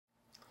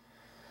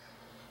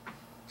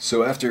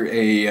So after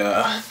a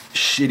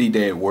shitty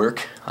day at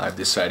work, I've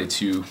decided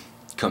to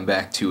come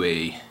back to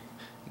a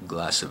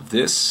glass of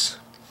this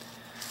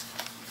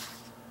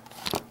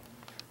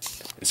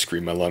and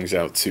scream my lungs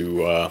out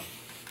to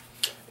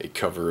a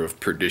cover of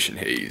Perdition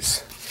Haze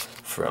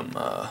from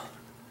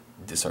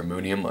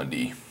Disarmonia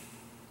Mundi.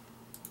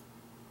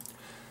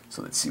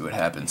 So let's see what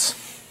happens.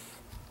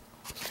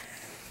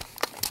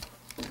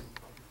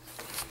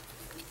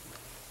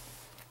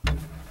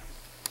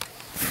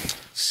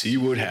 See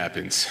what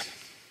happens.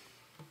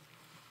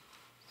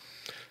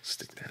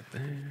 Stick that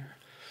there.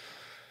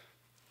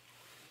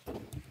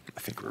 I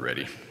think we're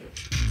ready.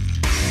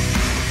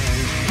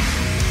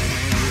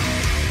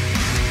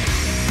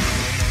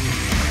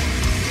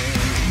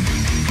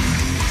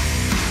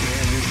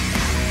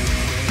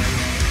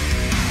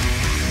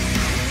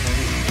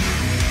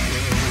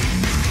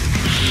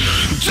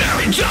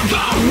 Tearing down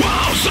the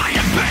walls, I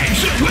am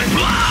painted with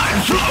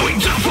blood, flowing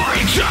down for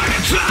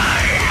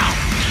eternity.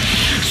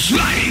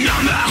 Sliding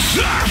on the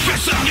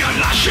surface of your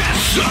luscious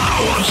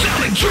soul,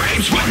 selling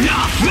dreams for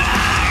nothing.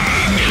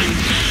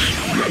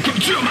 Welcome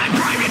to my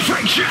private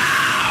freak show.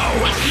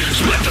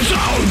 Split the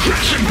zone,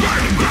 crash and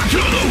burn and grind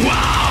through the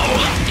wall.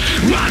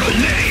 I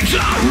don't need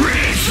a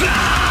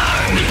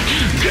reason.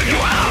 Give you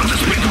out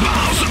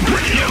unspeakable, some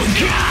pretty new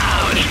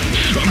god.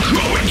 I'm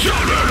going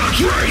down in a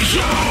tree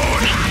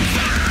zone.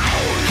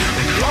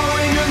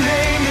 Calling your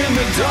name in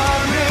the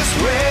darkness,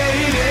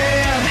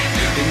 waiting,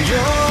 and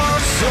your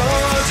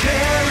soul's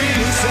carried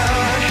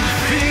inside.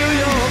 Feel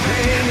your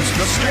pain, it's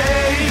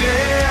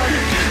frustrating.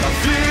 I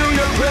feel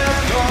your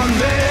breath on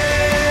me.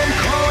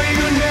 Calling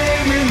your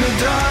name in the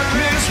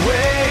darkness,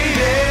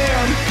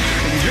 waiting,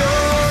 and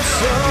your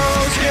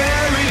soul's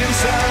carried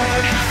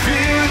inside.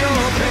 Feel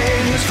your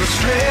pain, it's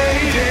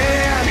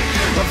frustrating.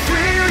 I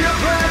feel your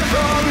breath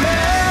on me.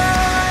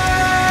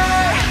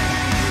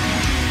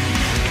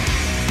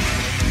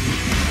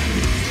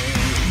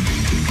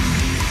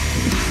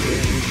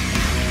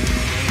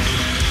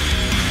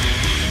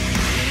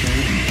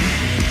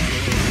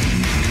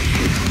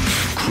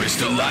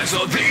 Crystallize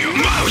all the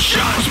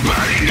emotions,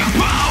 burning up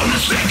all the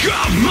sake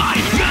of my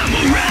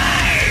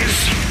memories.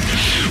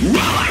 All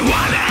I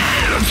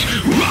wanted,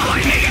 all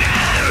I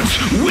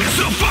needed, we're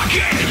so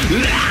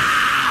fucking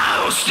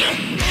lost.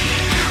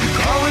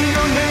 Calling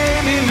your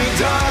name in the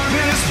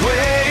darkness,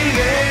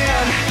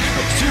 waiting.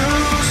 Two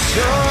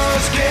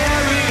souls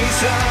carried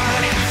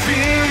inside.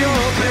 Feel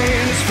your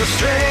pain, it's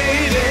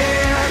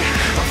frustrating.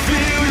 I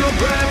feel your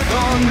breath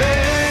on me.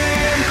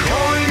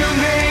 Calling your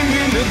name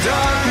in the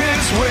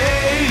darkness, waiting.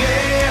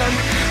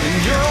 And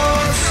your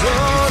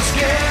soul's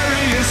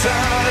carried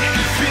inside.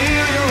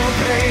 Feel your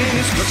pain,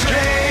 it's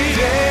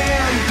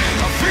frustrating.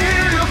 I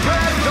feel your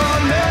breath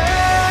on me.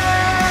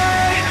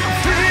 I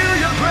feel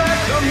your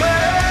breath on me.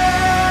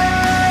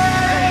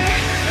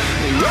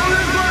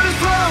 Lonely blood is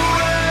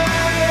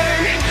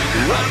flowing.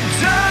 I'm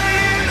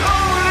dying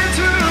only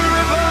to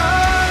revive.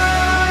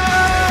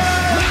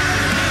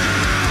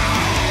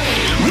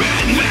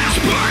 When this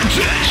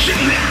partition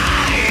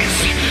lies,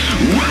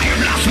 I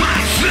have lost my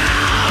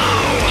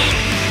soul.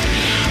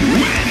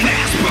 When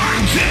this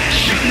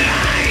partition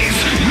lies,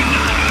 you're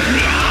not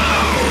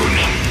alone.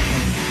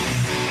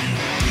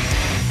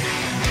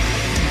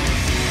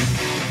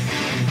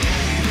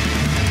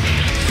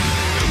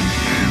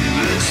 In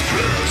this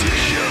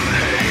partition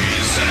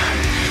haze,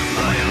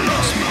 I have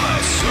lost my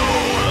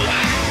soul.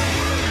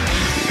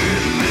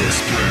 In this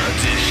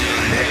partition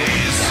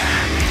haze,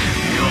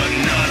 you're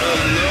not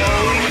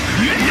alone.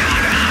 You're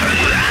not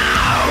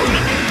alone.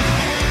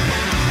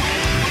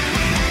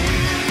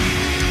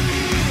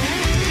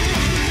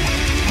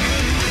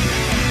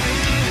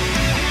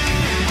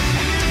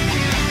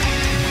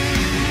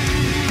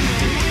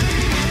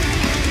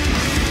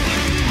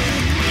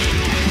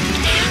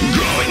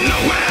 Going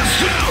nowhere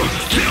still,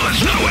 till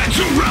there's nowhere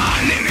to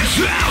run in this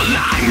hell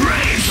I'm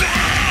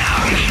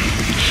racing.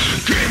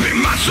 Keeping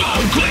my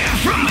soul clear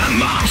from the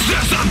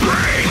monsters that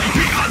breathe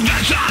beyond the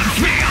time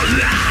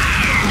feeling.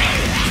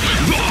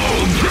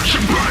 Oh,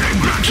 pressure burning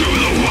back to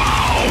the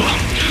wall.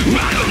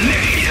 I don't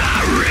need a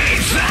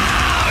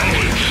reason.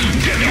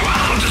 Give you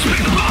all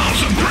despicable,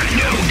 some brand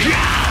new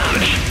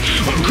god.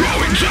 I'm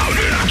going down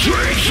in a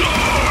tree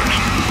zone.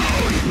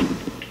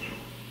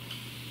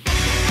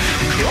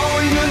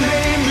 Calling your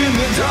name in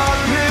the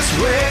darkness,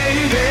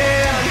 waiting.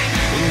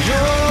 And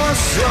your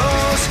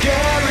soul's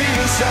carried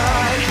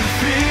inside.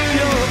 Feel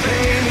your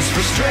pain, it's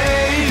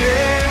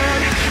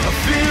frustrating. I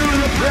feel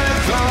the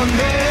breath on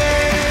me.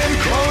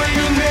 Calling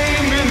your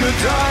name in the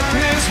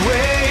darkness,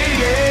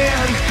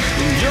 waiting.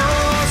 And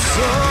your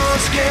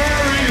soul's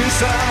carried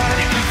inside.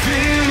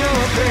 Feel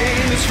your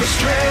pain, it's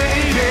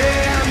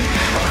frustrating.